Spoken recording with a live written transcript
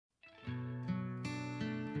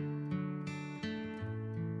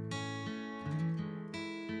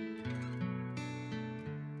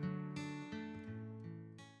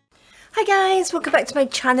Hi guys, welcome back to my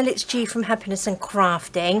channel. It's G from Happiness and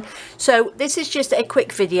Crafting. So this is just a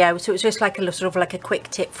quick video, so it's just like a sort of like a quick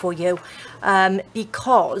tip for you,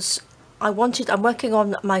 because I'm working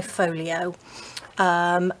on my folio,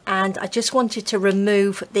 and I just wanted to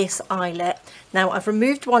remove this eyelet. Now I've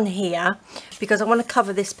removed one here because I want to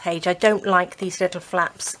cover this page. I don't like these little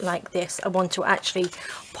flaps like this. I want to actually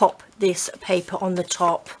pop this paper on the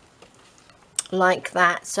top like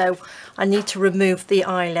that, so I need to remove the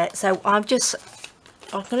eyelet. So I'm going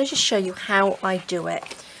to just show you how I do it,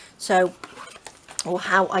 or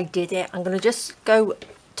how I did it. I'm going to just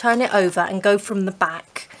turn it over and go from the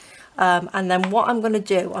back, and then what I'm going to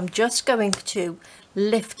do, I'm just going to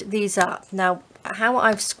lift these up. Now how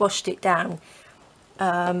I've squashed it down,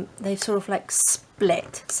 they sort of like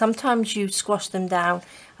split. Sometimes you squash them down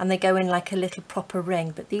and they go in like a little proper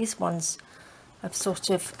ring, but these ones I've sort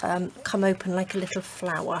of come open like a little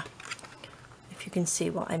flower, if you can see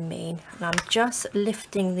what I mean. And I'm just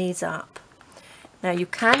lifting these up. Now you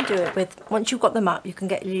can do it with, once you've got them up, you can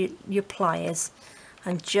get your pliers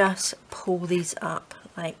and just pull these up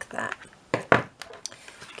like that.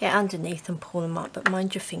 Get underneath and pull them up, but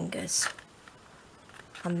mind your fingers,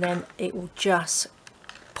 and then it will just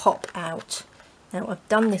pop out. Now I've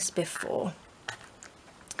done this before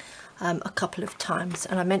a couple of times,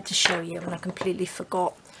 and I meant to show you and I completely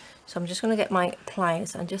forgot, so I'm just going to get my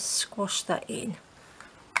pliers and just squash that in.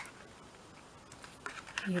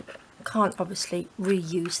 You can't obviously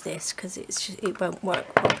reuse this because it won't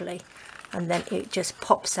work properly, and then it just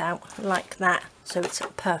pops out like that, so it's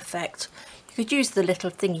perfect. You could use the little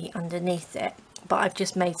thingy underneath it, but I've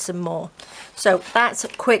just made some more. So that's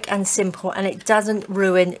quick and simple, and it doesn't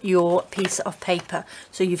ruin your piece of paper.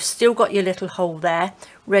 So you've still got your little hole there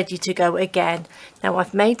ready to go again. Now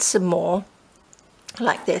I've made some more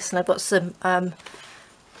like this, and I've got some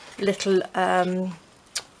little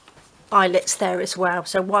eyelets there as well.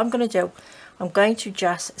 So what I'm going to do, I'm going to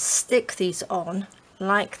just stick these on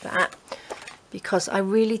like that, because I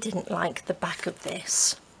really didn't like the back of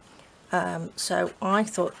this. So I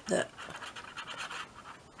thought that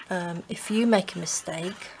if you make a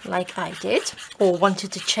mistake like I did, or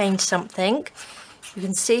wanted to change something, you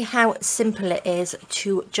can see how simple it is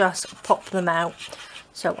to just pop them out.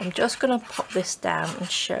 So I'm just going to pop this down and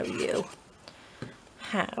show you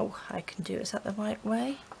how I can do it. Is that the right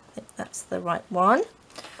way? I think that's the right one.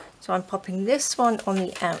 So I'm popping this one on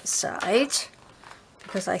the outside,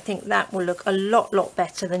 because I think that will look a lot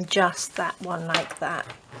better than just that one like that.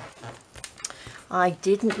 I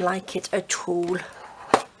didn't like it at all.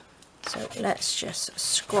 So let's just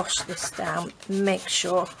squash this down, make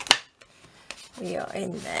sure we are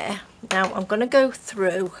in there. Now I'm going to go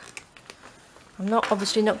through, I'm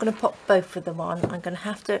obviously not going to pop both of them on. I'm going to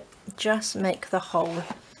have to just make the hole.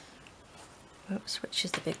 Oops, which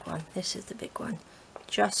is the big one? This is the big one.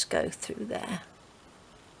 Just go through there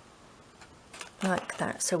like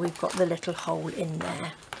that, so we've got the little hole in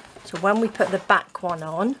there. So when we put the back one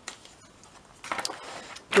on,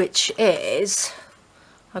 which is,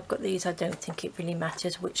 I've got these, I don't think it really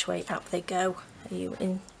matters which way up they go. Are you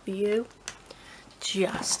in view?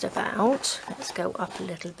 Just about. Let's go up a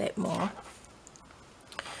little bit more.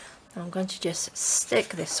 I'm going to just stick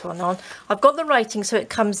this one on. I've got the writing so it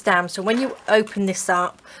comes down, so when you open this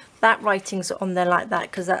up, that writing's on there like that,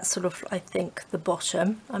 because that's sort of, I think, the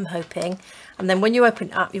bottom, I'm hoping. And then when you open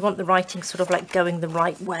it up, you want the writing sort of like going the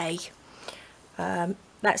right way.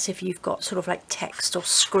 That's if you've got sort of like text or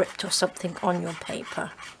script or something on your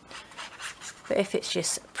paper. But if it's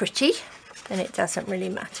just pretty, then it doesn't really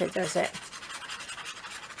matter, does it?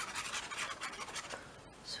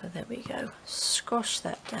 So there we go. Squash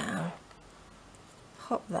that down.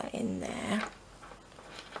 Pop that in there.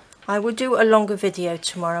 I will do a longer video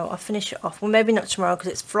tomorrow. I'll finish it off. Well, maybe not tomorrow,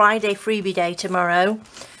 because it's Friday freebie day tomorrow.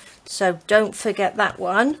 So don't forget that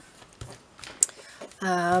one.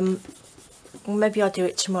 Or maybe I'll do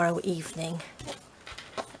it tomorrow evening.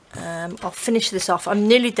 I'll finish this off. I'm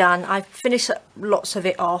nearly done. I've finished lots of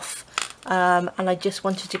it off, and I just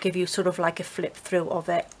wanted to give you sort of like a flip through of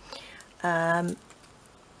it.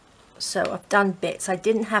 So I've done bits. I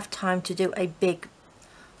didn't have time to do a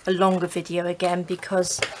longer video again,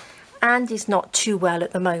 because Andy's not too well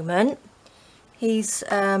at the moment. He's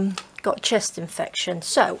got chest infection,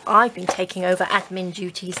 so I've been taking over admin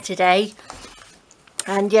duties today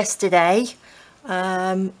and yesterday.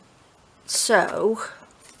 I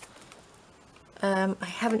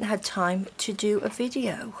haven't had time to do a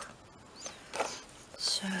video.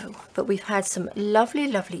 So, but we've had some lovely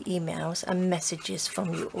emails and messages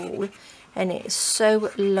from you all, and it is so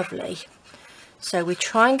lovely. So we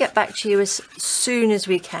try and get back to you as soon as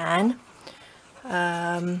we can.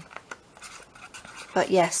 But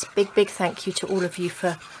yes, big thank you to all of you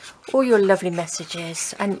for all your lovely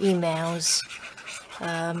messages and emails.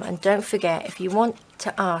 And don't forget, if you want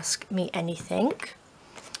to ask me anything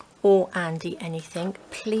or Andy anything,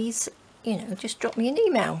 please, you know, just drop me an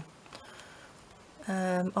email.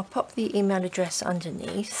 I'll pop the email address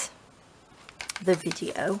underneath the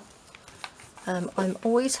video. I'm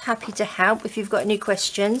always happy to help if you've got any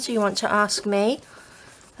questions you want to ask me,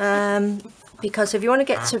 because if you want to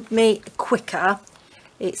get to me quicker,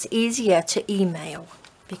 it's easier to email,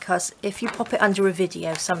 because if you pop it under a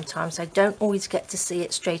video, sometimes I don't always get to see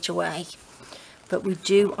it straight away, but we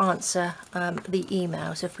do answer the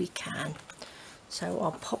emails if we can. So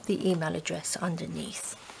I'll pop the email address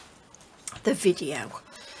underneath the video.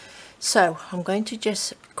 So I'm going to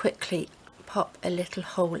just quickly pop a little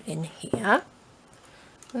hole in here.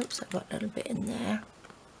 Oops, I've got a little bit in there.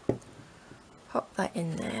 Pop that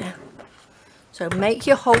in there. So make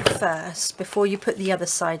your hole first before you put the other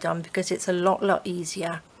side on, because it's a lot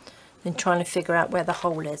easier than trying to figure out where the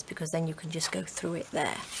hole is, because then you can just go through it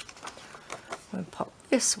there. I'm going to pop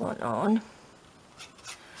this one on.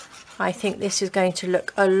 I think this is going to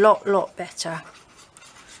look a lot better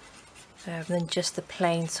than just the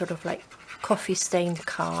plain sort of like coffee stained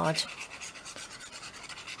card.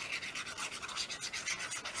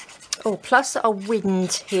 Oh, plus our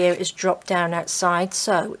wind here is dropped down outside,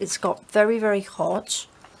 so it's got very hot.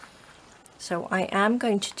 So I am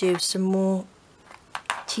going to do some more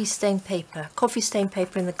tea stained paper, coffee stained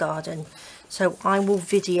paper in the garden. So I will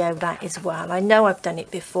video that as well. I know I've done it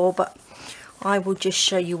before, but I will just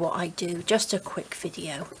show you what I do. Just a quick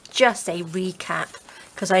video, just a recap,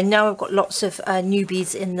 because I know I've got lots of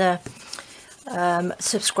newbies in the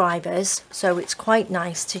subscribers. So it's quite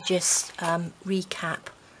nice to just recap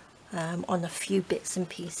on a few bits and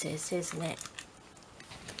pieces, isn't it?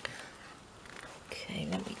 Okay,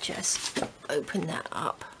 let me just open that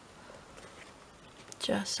up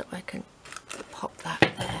just so I can pop that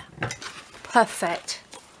there. Perfect.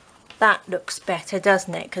 That looks better,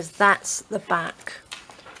 doesn't it? Because that's the back.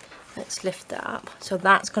 Let's lift that up. So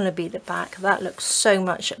that's going to be the back. That looks so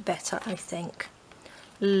much better, I think.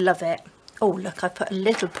 Love it. Oh, look, I put a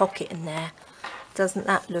little pocket in there. Doesn't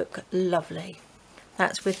that look lovely?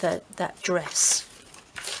 That's with that dress.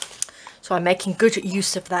 So I'm making good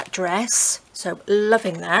use of that dress. So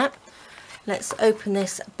loving that. Let's open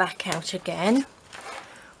this back out again.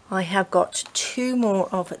 I have got 2 more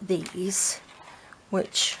of these,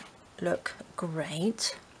 which look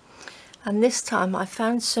great. And this time I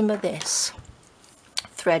found some of this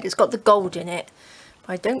thread. It's got the gold in it,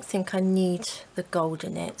 but I don't think I need the gold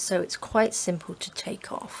in it. So it's quite simple to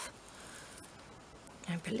take off.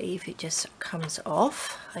 I believe it just comes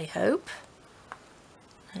off, I hope.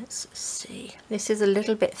 Let's see. This is a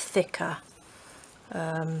little bit thicker.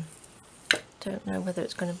 Don't know whether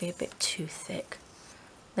it's going to be a bit too thick.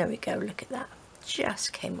 There we go, look at that.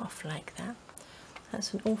 Just came off like that.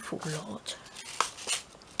 That's an awful lot.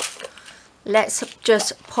 Let's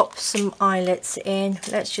just pop some eyelets in.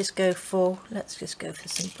 Let's just go for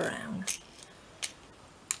some brown.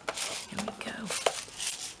 Here we go.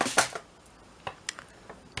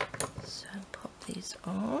 So pop these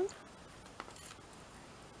on.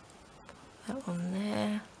 That one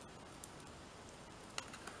there.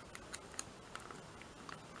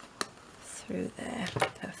 Through there.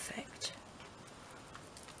 Perfect.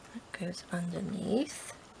 That goes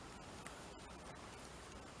underneath.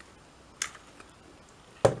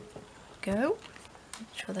 Go.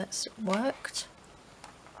 Make sure that's worked.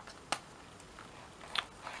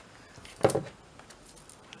 And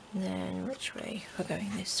then which way? We're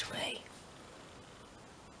going this way.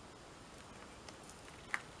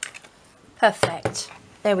 Perfect.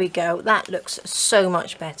 There we go. That looks so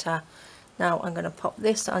much better. Now I'm going to pop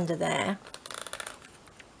this under there.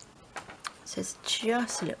 So it's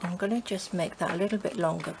just a little, I'm going to just make that a little bit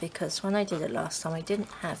longer, because when I did it last time I didn't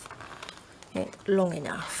have it long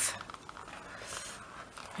enough.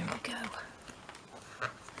 There we go.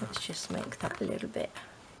 Let's just make that a little bit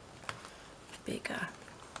bigger.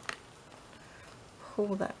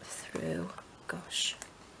 Pull that through. Gosh.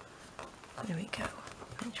 There we go.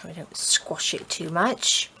 Make sure I don't squash it too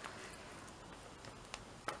much.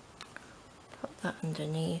 Put that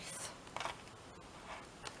underneath.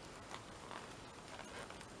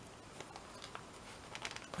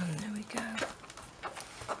 And there we go.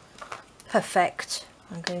 Perfect.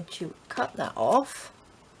 I'm going to cut that off.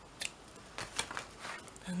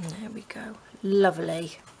 And there we go.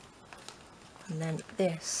 Lovely. And then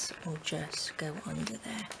this will just go under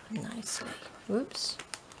there nicely. Whoops.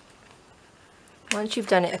 Once you've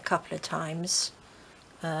done it a couple of times,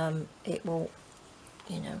 it will,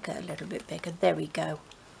 you know, get a little bit bigger. There we go.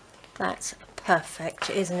 That's perfect,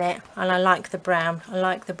 isn't it? And I like the brown. I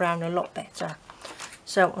like the brown a lot better.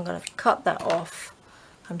 So I'm going to cut that off.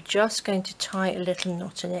 I'm just going to tie a little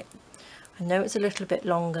knot in it. I know it's a little bit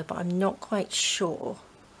longer, but I'm not quite sure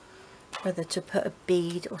whether to put a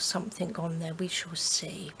bead or something on there. We shall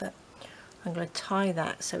see. But I'm going to tie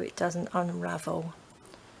that so it doesn't unravel,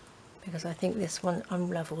 because I think this one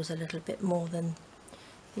unravels a little bit more than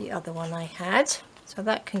the other one I had. So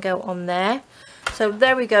that can go on there. So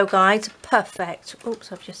there we go, guys. Perfect.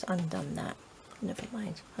 Oops, I've just undone that. Never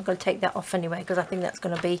mind. I'm going to take that off anyway, because I think that's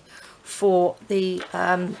going to be for the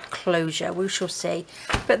closure. We shall see.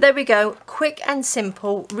 But there we go. Quick and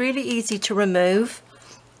simple. Really easy to remove.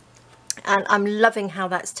 And I'm loving how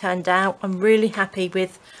that's turned out. I'm really happy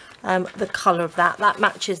with the colour of that. That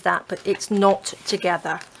matches that, but it's not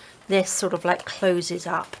together. This sort of like closes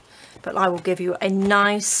up. But I will give you a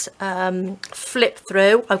nice flip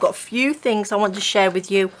through. I've got a few things I want to share with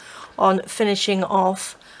you on finishing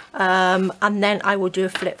off, and then I will do a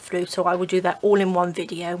flip through, so I will do that all in one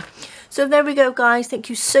video. So there we go, guys. Thank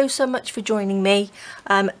you so much for joining me.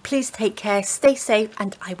 Please take care, stay safe,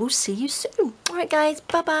 and I will see you soon. All right, guys,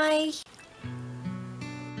 bye bye.